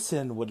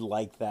Jason would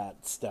like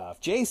that stuff.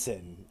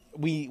 Jason,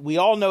 we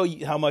all know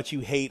how much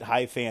you hate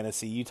high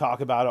fantasy. You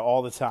talk about it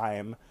all the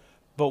time.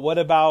 But what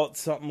about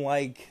something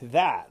like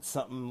that?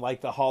 Something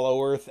like the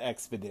Hollow Earth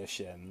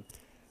Expedition?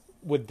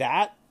 Would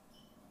that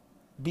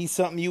be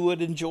something you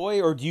would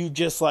enjoy? Or do you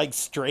just like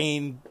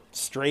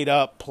straight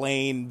up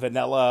plain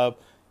vanilla,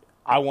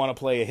 I want to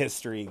play a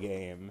history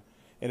game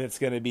and it's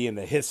going to be in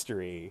the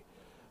history?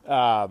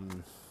 Yeah,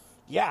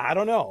 I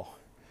don't know.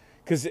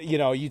 Because,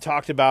 you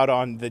talked about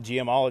on the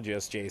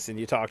GMologist, Jason,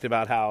 you talked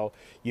about how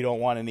you don't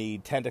want any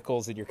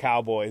tentacles in your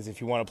cowboys. If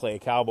you want to play a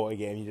cowboy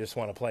game, you just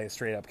want to play a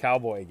straight-up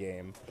cowboy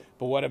game.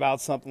 But what about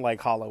something like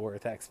Hollow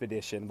Earth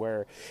Expedition,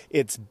 where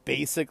it's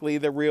basically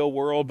the real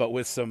world, but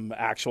with some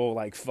actual,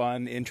 like,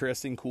 fun,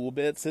 interesting, cool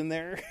bits in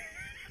there?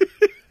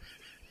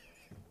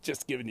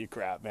 Just giving you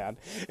crap, man.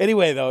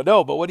 Anyway, though,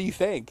 no, but what do you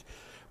think?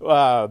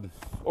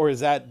 Or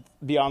is that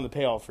beyond the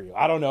pale for you?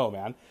 I don't know,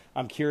 man.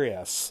 I'm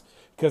curious.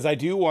 Because I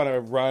do want to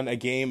run a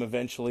game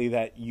eventually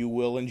that you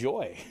will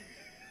enjoy,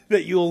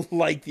 that you'll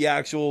like the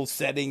actual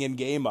setting and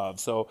game of.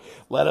 So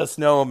let us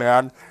know,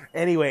 man.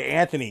 Anyway,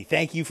 Anthony,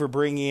 thank you for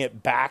bringing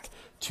it back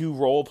to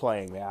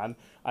role-playing, man.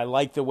 I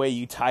like the way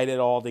you tied it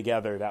all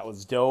together. That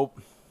was dope.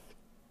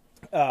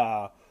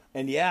 And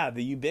yeah,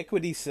 the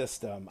Ubiquity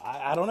system.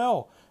 I don't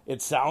know.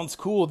 It sounds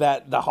cool.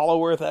 That the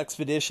Hollow Earth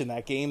Expedition,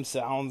 that game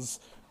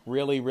sounds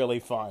really, really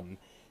fun.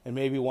 And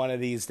maybe one of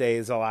these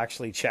days I'll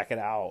actually check it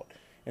out,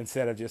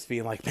 instead of just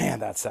being like, man,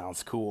 that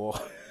sounds cool.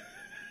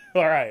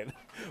 All right.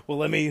 Well,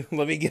 let me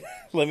get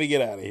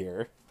out of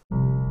here.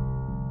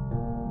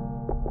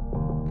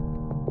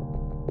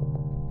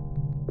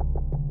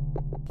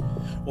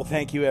 Well,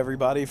 thank you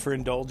everybody for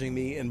indulging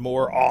me in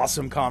more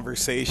awesome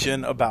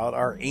conversation about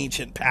our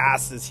ancient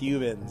past as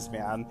humans,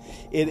 man.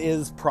 It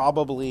is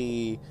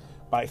probably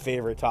my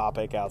favorite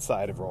topic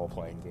outside of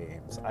role-playing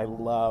games. I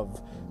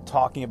love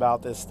talking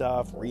about this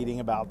stuff, reading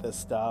about this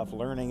stuff,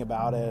 learning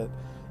about it.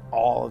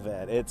 All of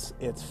it. It's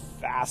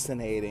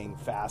fascinating,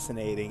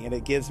 and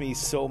it gives me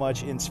so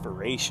much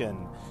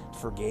inspiration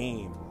for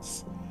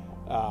games,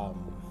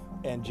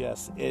 and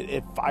just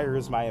it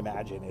fires my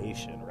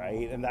imagination,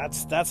 right? And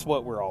that's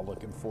what we're all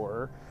looking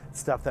for,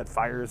 stuff that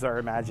fires our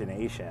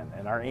imagination,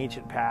 and our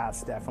ancient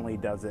past definitely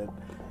does it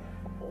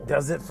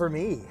for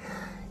me.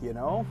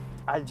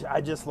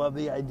 I just love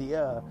the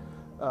idea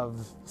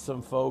of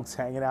some folks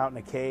hanging out in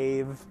a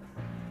cave,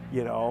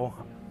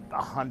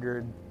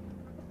 100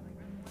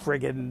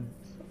 friggin'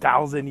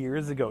 1,000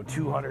 years ago,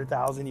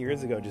 200,000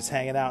 years ago, just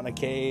hanging out in a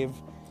cave,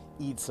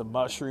 eat some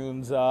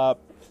mushrooms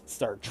up,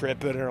 start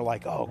tripping, and are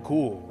like, oh,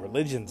 cool,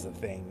 religion's a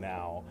thing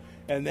now.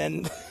 And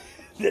then,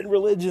 then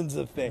religion's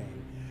a thing.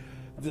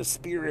 The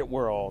spirit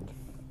world.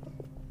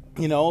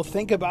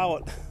 Think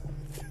about,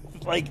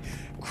 like,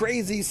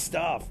 crazy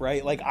stuff,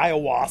 right? Like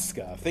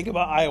ayahuasca. Think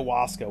about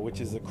ayahuasca,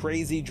 which is a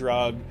crazy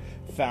drug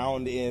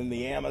found in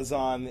the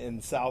Amazon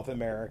in South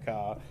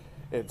America.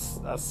 It's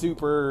a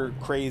super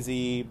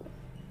crazy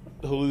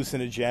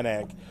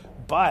hallucinogenic,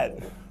 but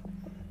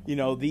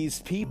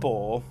these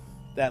people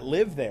that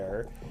live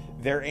there,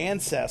 their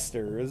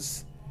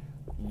ancestors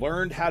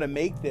learned how to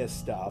make this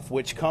stuff,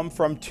 which come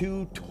from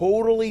two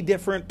totally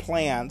different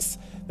plants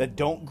that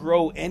don't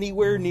grow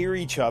anywhere near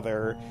each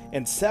other,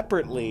 and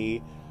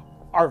separately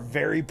are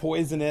very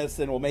poisonous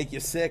and will make you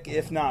sick,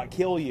 if not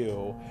kill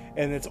you.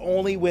 And it's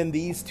only when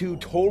these two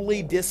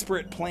totally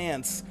disparate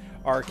plants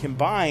are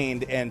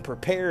combined and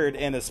prepared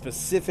in a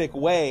specific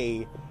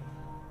way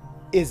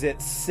is it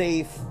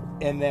safe,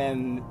 and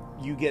then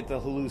you get the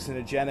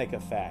hallucinogenic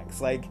effects.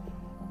 Like,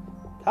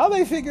 how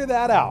they figure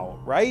that out,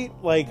 right?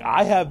 Like,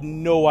 I have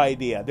no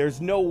idea.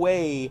 There's no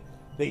way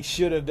they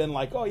should have been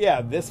like, oh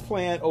yeah, this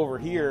plant over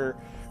here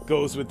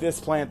goes with this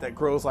plant that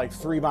grows like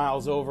 3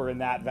 miles over in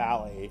that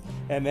valley,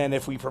 and then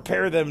if we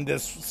prepare them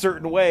this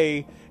certain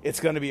way, it's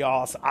going to be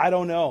awesome. I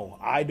don't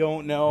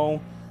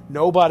know.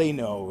 Nobody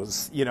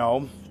knows.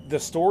 The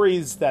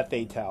stories that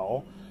they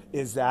tell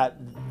is that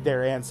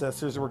their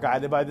ancestors were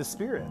guided by the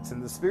spirits,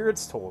 and the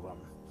spirits told them.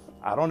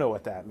 I don't know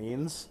what that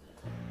means.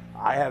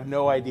 I have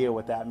no idea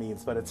what that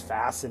means, but it's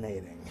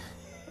fascinating.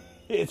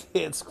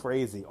 It's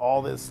crazy.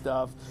 All this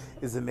stuff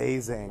is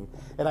amazing.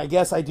 And I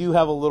guess I do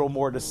have a little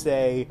more to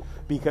say,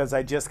 because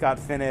I just got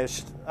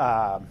finished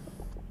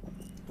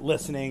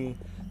listening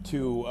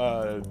to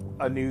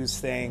a news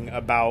thing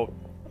about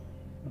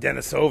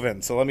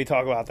Denisovan. So let me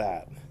talk about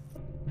that.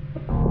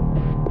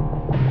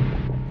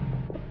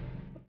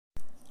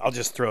 I'll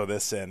just throw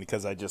this in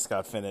because I just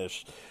got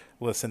finished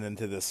listening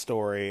to this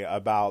story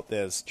about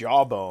this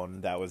jawbone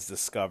that was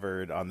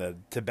discovered on the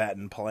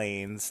Tibetan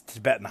plains,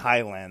 Tibetan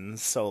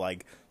highlands, so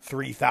like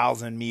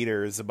 3,000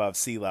 meters above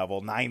sea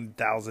level,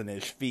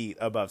 9,000-ish feet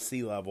above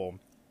sea level.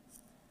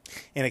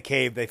 In a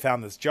cave, they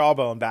found this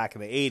jawbone back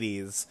in the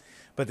 80s,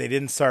 but they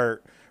didn't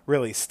start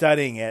really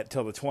studying it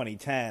till the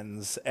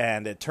 2010s,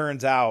 and it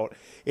turns out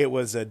it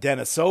was a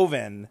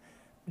Denisovan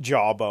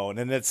jawbone,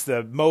 and it's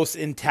the most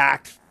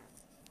intact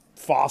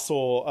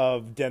fossil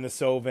of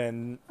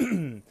Denisovan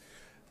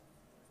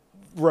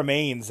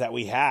remains that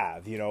we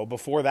have.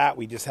 Before that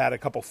we just had a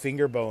couple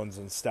finger bones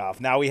and stuff.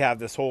 Now we have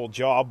this whole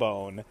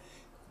jawbone,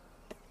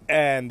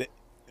 and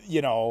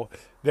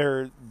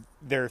they're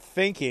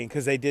thinking,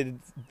 because they did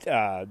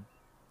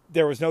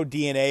there was no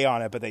DNA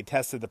on it, but they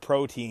tested the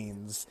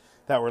proteins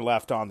that were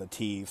left on the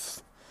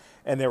teeth,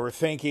 and they were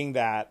thinking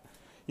that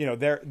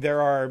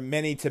there are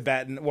many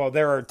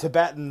there are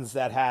Tibetans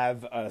that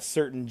have a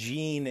certain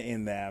gene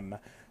in them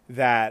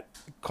that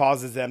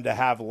causes them to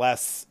have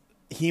less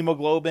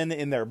hemoglobin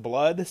in their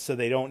blood, so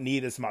they don't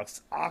need as much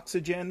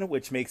oxygen,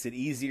 which makes it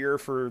easier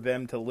for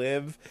them to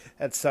live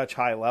at such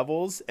high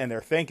levels. And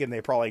they're thinking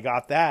they probably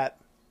got that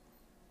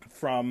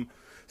from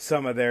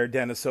some of their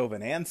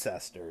Denisovan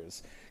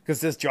ancestors,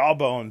 because this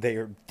jawbone, they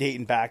are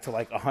dating back to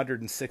like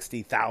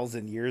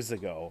 160,000 years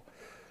ago.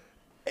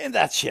 And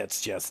that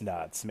shit's just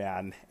nuts,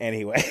 man.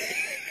 Anyway,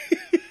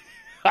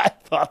 I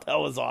thought that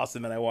was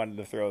awesome, and I wanted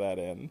to throw that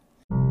in.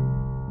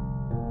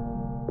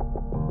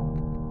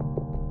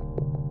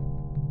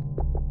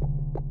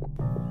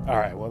 All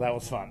right, well, that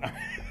was fun.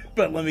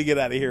 But let me get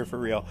out of here for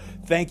real.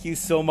 Thank you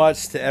so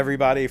much to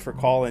everybody for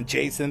calling.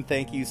 Jason,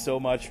 thank you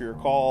so much for your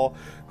call.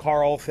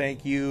 Carl,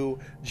 thank you.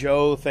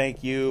 Joe,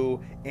 thank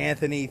you.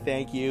 Anthony,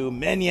 thank you.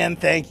 Minion,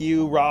 thank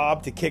you.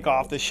 Rob, to kick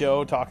off the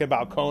show, talking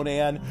about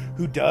Conan,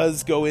 who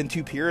does go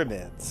into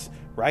pyramids,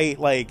 right?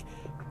 Like,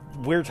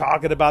 we're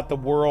talking about the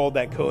world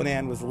that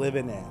Conan was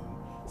living in.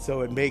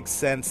 So it makes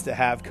sense to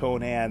have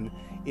Conan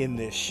in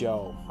this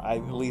show.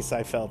 At least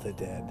I felt it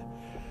did.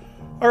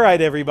 All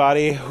right,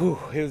 everybody. Whew,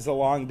 it was a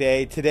long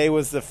day. Today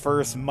was the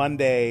first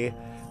Monday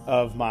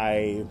of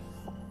my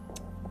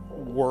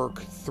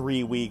work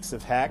 3 weeks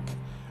of heck.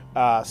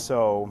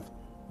 So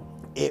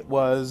it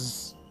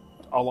was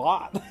a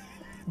lot.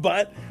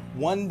 But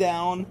one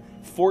down,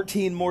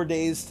 14 more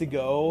days to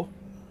go.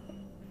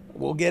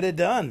 We'll get it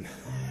done.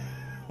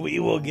 We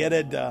will get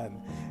it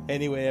done.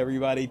 Anyway,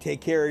 everybody,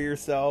 take care of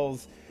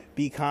yourselves.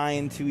 Be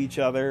kind to each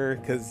other,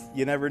 because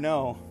you never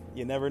know.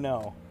 You never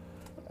know.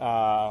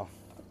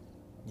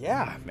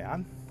 Yeah,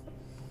 man.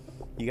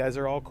 You guys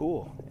are all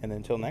cool. And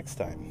until next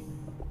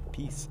time,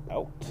 peace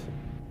out.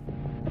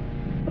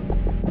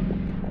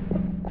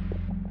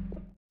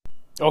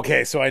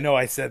 Okay, so I know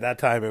I said that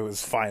time it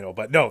was final,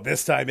 but no,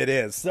 this time it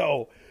is.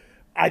 So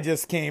I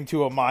just came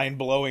to a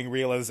mind-blowing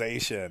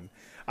realization.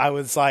 I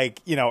was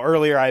like,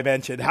 earlier I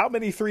mentioned how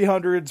many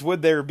 300s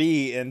would there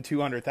be in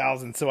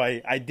 200,000? So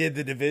I did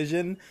the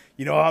division.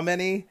 You know how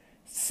many?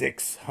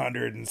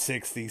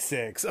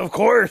 666. Of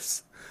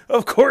course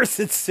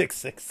it's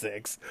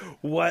 666.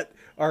 What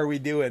are we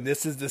doing?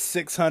 This is the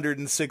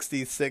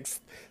 666th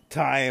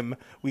time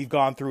we've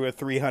gone through a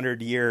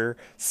 300-year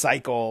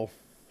cycle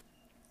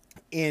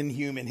in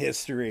human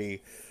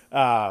history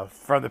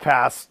from the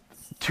past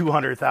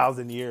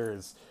 200,000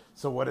 years.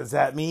 So what does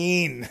that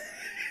mean?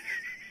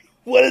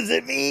 What does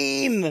it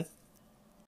mean?